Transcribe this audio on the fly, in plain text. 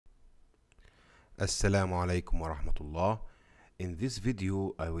Assalamu alaikum wa rahmatullah. In this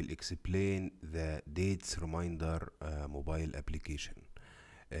video, I will explain the dates reminder mobile application.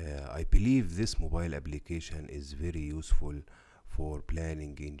 I believe this mobile application is very useful for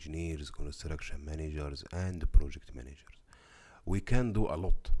planning engineers, construction managers, and project managers. We can do a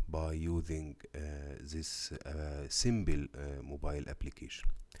lot by using this simple mobile application.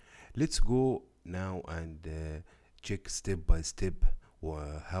 Let's go now and check step by step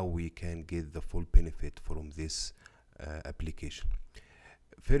how we can get the full benefit from this application.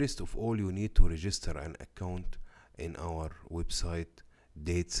 First of all, you need to register an account in our website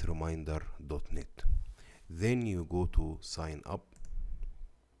datesreminder.net. Then you go to sign up.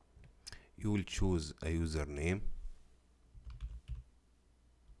 You will choose a username.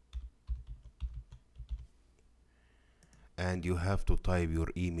 And you have to type your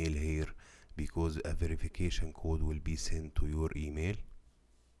email here because a verification code will be sent to your email.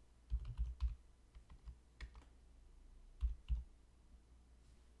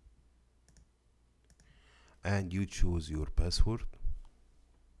 And you choose your password.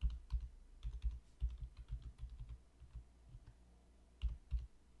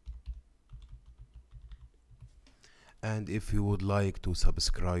 And if you would like to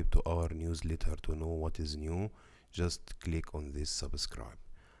subscribe to our newsletter to know what is new, just click on this subscribe.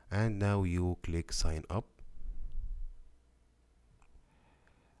 And now you click sign up.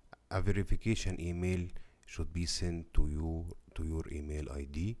 A verification email should be sent to you to your email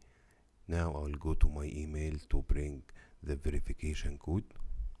ID. Now I will go to my email to bring the verification code.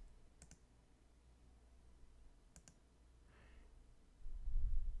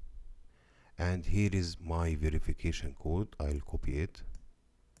 And here is my verification code. I'll copy it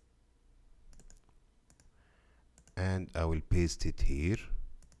and I will paste it here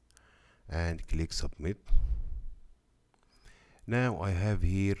and click submit. Now I have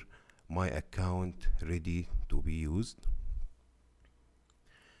here my account ready to be used.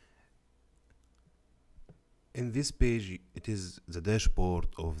 In this page, it is the dashboard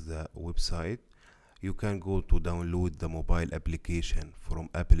of the website. You can go to download the mobile application from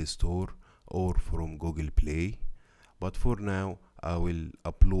Apple Store or from Google Play. But for now, I will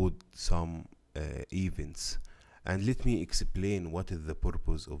upload some events. And let me explain what is the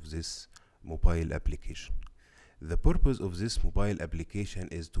purpose of this mobile application. The purpose of this mobile application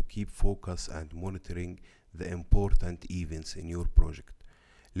is to keep focus and monitoring the important events in your project.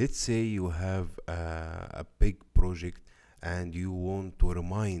 Let's say you have a big project and you want to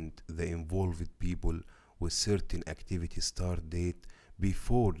remind the involved people with certain activity start date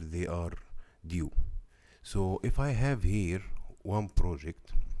before they are due. So if I have here one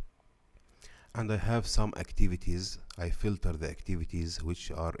project and I have some activities, I filter the activities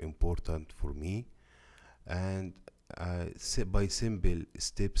which are important for me, and by simple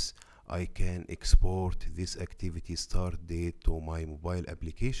steps I can export this activity start date to my mobile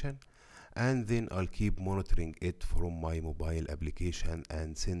application, and then I'll keep monitoring it from my mobile application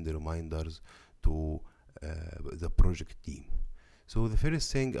and send reminders to the project team. So the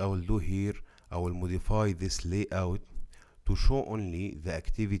first thing I will do here, I will modify this layout to show only the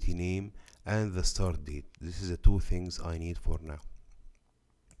activity name and the start date. This is the two things I need for now.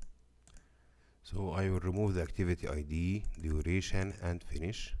 So I will remove the activity ID, duration, and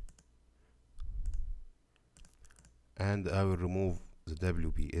finish. And I will remove the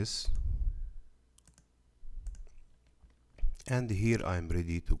WPS. And here I am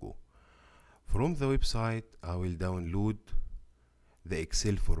ready to go. From the website, I will download the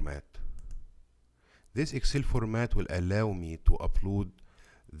Excel format. This Excel format will allow me to upload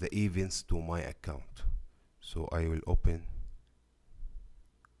the events to my account. So I will open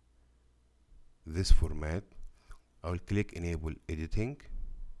this format. I will click enable editing.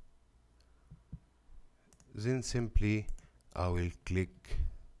 Then simply I will click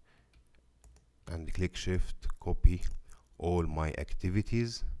shift copy all my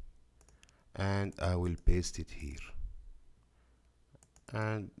activities and I will paste it here.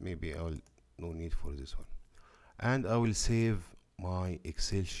 And maybe I will no need for this one. And I will save my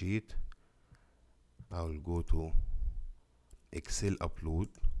Excel sheet. I will go to Excel upload.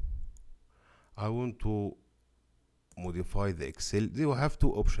 I want to modify the Excel. They will have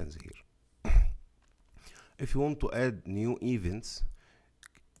two options here. If you want to add new events,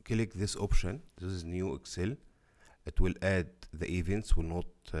 click this option. This is new Excel. It will add the events, will not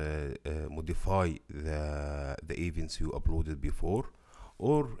modify the events you uploaded before.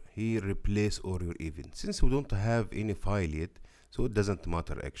 Or here replace all your events. Since we don't have any file yet, so it doesn't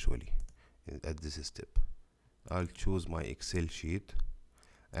matter actually at this step. I'll choose my Excel sheet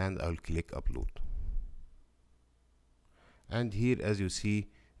and I'll click upload. And here, as you see,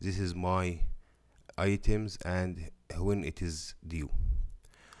 this is my items and when it is due.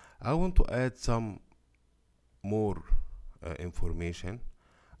 I want to add some more information.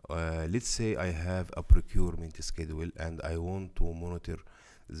 Let's say I have a procurement schedule and I want to monitor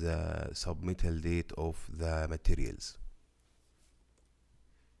the submittal date of the materials.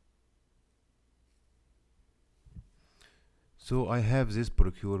 So I have this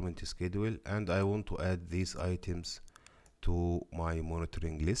procurement schedule and I want to add these items to my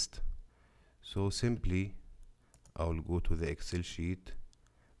monitoring list. So simply I will go to the Excel sheet,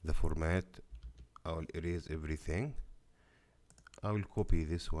 the format, I will erase everything. I will copy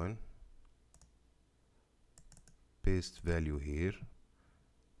this one, paste value here,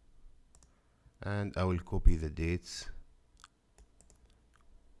 and I will copy the dates,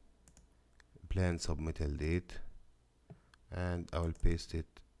 plan submittal date, and I will paste it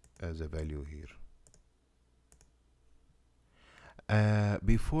as a value here.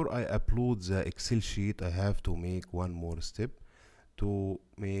 Before I upload the Excel sheet, I have to make one more step to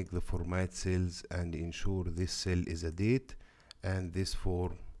make the format cells and ensure this cell is a date and this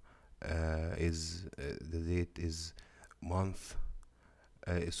form is the date is month,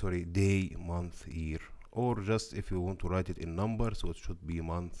 day, month, year, or just if you want to write it in numbers, so it should be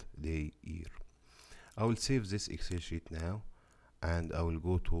month, day, year. I will save this Excel sheet now and I will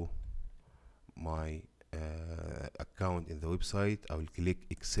go to my account in the website. I will click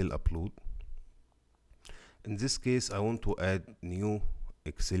Excel upload. In this case I want to add new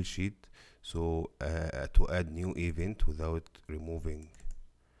Excel sheet, so to add new event without removing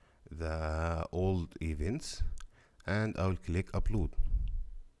the old events, and I will click upload.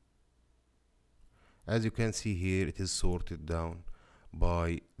 As you can see here, it is sorted down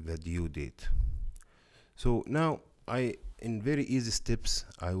by the due date. So now in very easy steps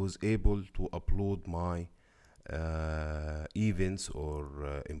I was able to upload my events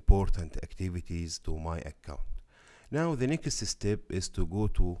or important activities to my account. Now the next step is to go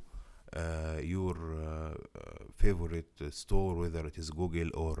to your favorite store, whether it is Google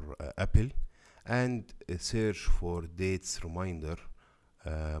or Apple, and search for dates reminder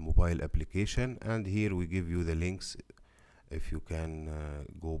mobile application, and here we give you the links if you can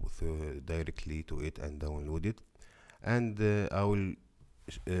go directly to it and download it. And I will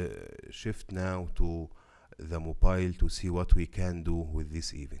shift now to the mobile to see what we can do with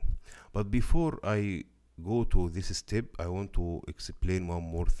this event. But before I go to this step, I want to explain one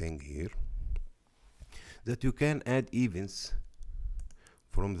more thing here, that you can add events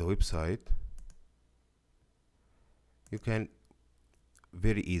from the website. You can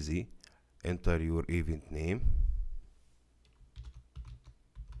very easy enter your event name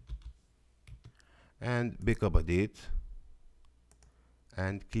and pick up a date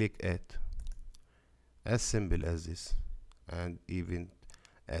and click add. As simple as this, and event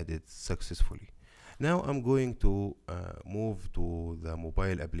added successfully. Now I'm going to move to the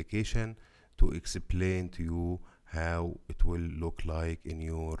mobile application to explain to you how it will look like in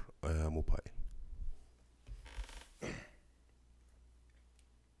your mobile.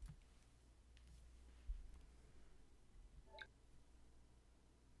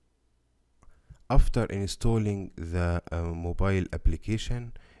 After installing the mobile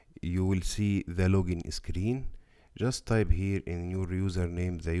application, you will see the login screen. Just type here in your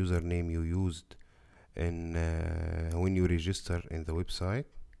username the username you used in when you register in the website,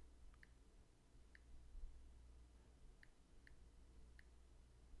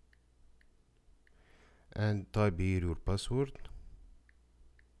 and type here your password,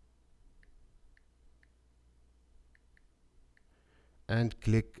 and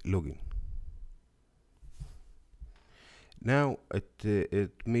click login. Now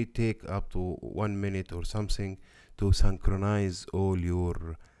it may take up to 1 minute or something to synchronize all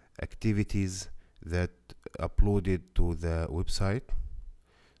your activities that uploaded to the website.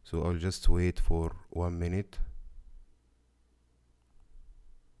 So I'll just wait for 1 minute.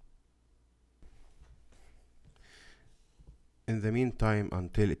 In the meantime,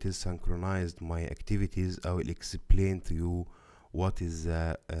 until it is synchronized my activities, I will explain to you what is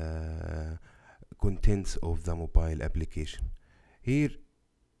the contents of the mobile application. Here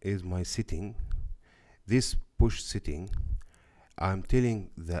is my setting. This push setting, I'm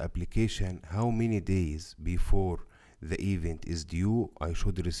telling the application how many days before the event is due I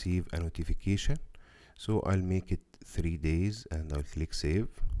should receive a notification. So I'll make it 3 days and I'll click save.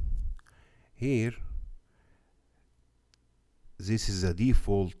 Here, this is a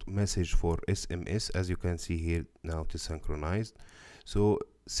default message for SMS. As you can see here, now it is synchronized. So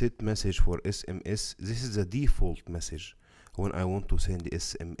set message for SMS. This is a default message when I want to send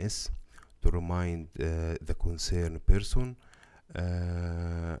SMS to remind the concerned person.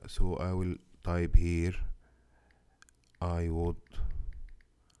 So I will type here I would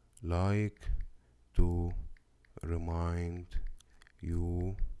like to remind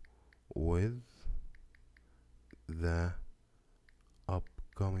you with the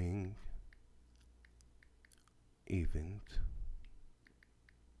upcoming event,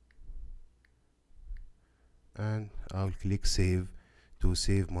 and I'll click save to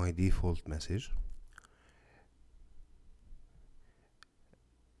save my default message.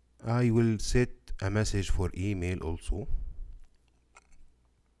 I will set a message for email also.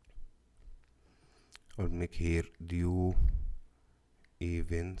 I'll make here due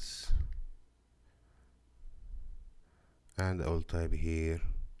events, and I'll type here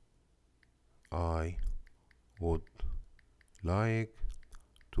I would like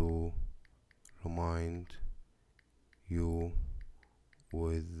to remind you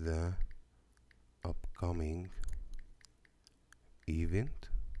with the upcoming event,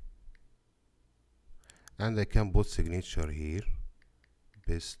 and I can put signature here,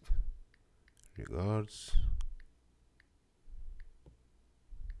 best regards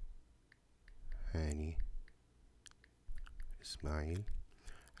Hani Ismail,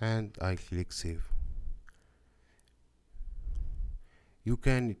 and I click save. You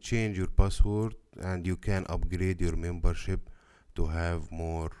can change your password and you can upgrade your membership to have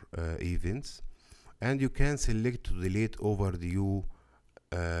more events, and you can select to delete overdue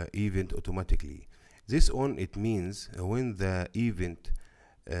event automatically. This on it means when the event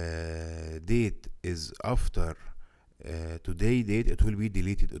date is after today date, it will be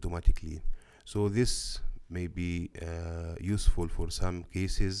deleted automatically. So this may be useful for some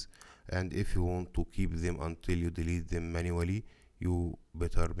cases, and if you want to keep them until you delete them manually, you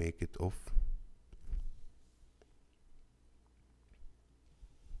better make it off.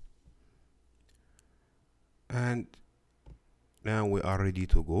 And now we are ready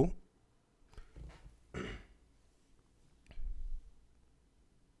to go.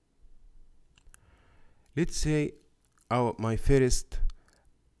 Let's say my first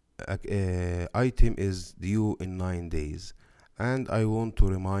item is due in 9 days, and I want to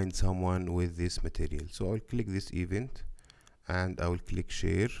remind someone with this material. So I'll click this event and I will click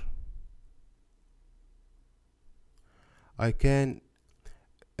share. I can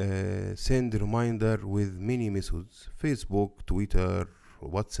send reminder with many methods: Facebook, Twitter,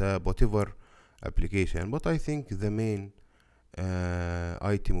 WhatsApp, whatever application, but I think the main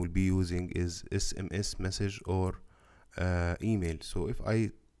item will be using is SMS message or email. So if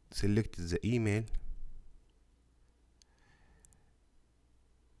I select the email,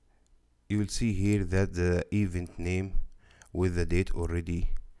 you will see here that the event name with the date already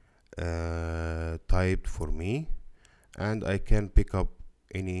typed for me, and I can pick up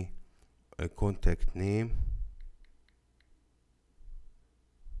any contact name,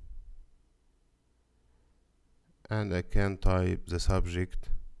 and I can type the subject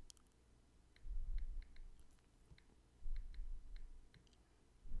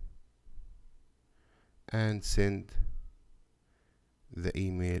and send the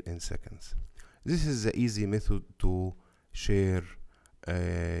email in seconds. This is the easy method to share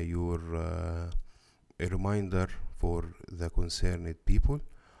your a reminder for the concerned people.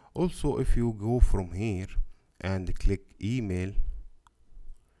 Also, if you go from here and click email,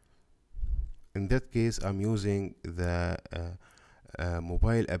 in that case I'm using the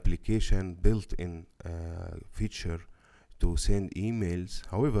mobile application built-in feature to send emails.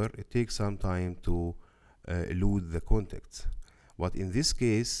 However, it takes some time to load the contacts, but in this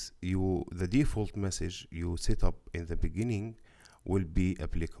case the default message you set up in the beginning will be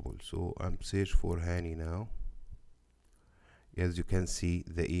applicable. So I'm search for Hani now. As you can see,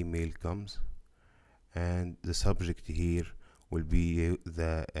 the email comes, and the subject here will be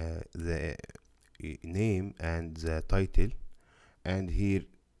the name and the title, and here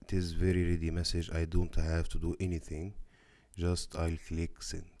it is very ready message. I don't have to do anything, just I'll click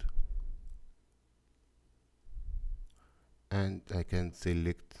send, and I can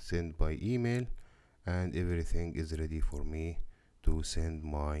select send by email, and everything is ready for me to send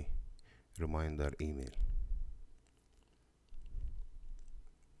my reminder email.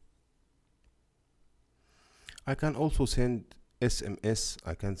 I can also send SMS.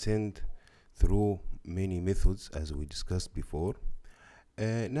 I can send through many methods as we discussed before.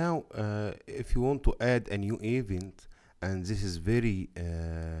 Now if you want to add a new event, and this is very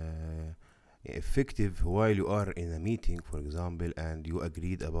effective while you are in a meeting, for example, and you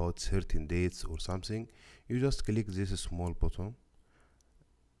agreed about certain dates or something, you just click this small button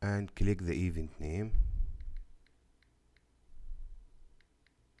and click the event name,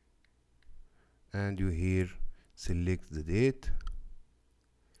 and you here select the date,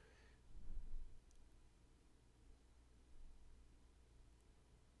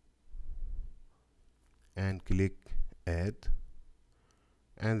 and click add,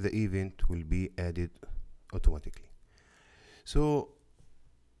 and the event will be added automatically. So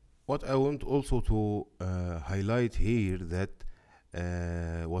what I want also to highlight here, that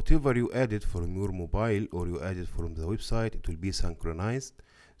whatever you added from your mobile or you added from the website, it will be synchronized,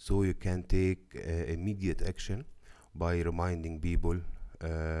 so you can take immediate action by reminding people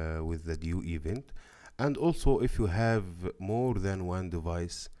with the due event. And also, if you have more than one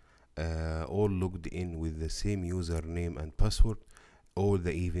device all logged in with the same username and password, all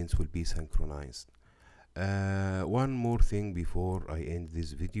the events will be synchronized. One more thing before I end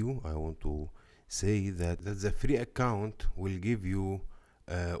this video, I want to say that the free account will give you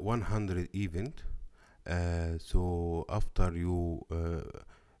 100 event. So after you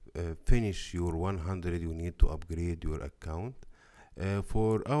finish your 100, you need to upgrade your account.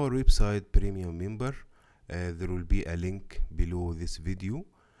 For our website premium member, there will be a link below this video,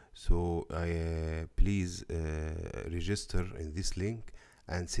 so please register in this link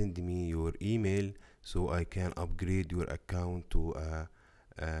and send me your email so I can upgrade your account to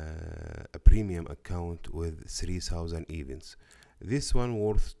a premium account with 3000 events. This one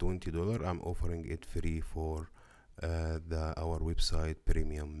worth $20. I'm offering it free for our website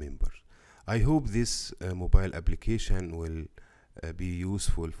premium members. I hope this mobile application will be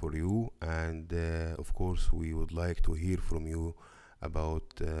useful for you, and of course we would like to hear from you about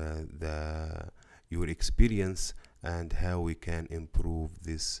your experience and how we can improve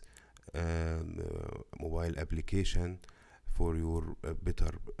this mobile application for your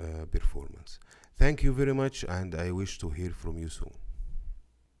better performance. Thank you very much, and I wish to hear from you soon.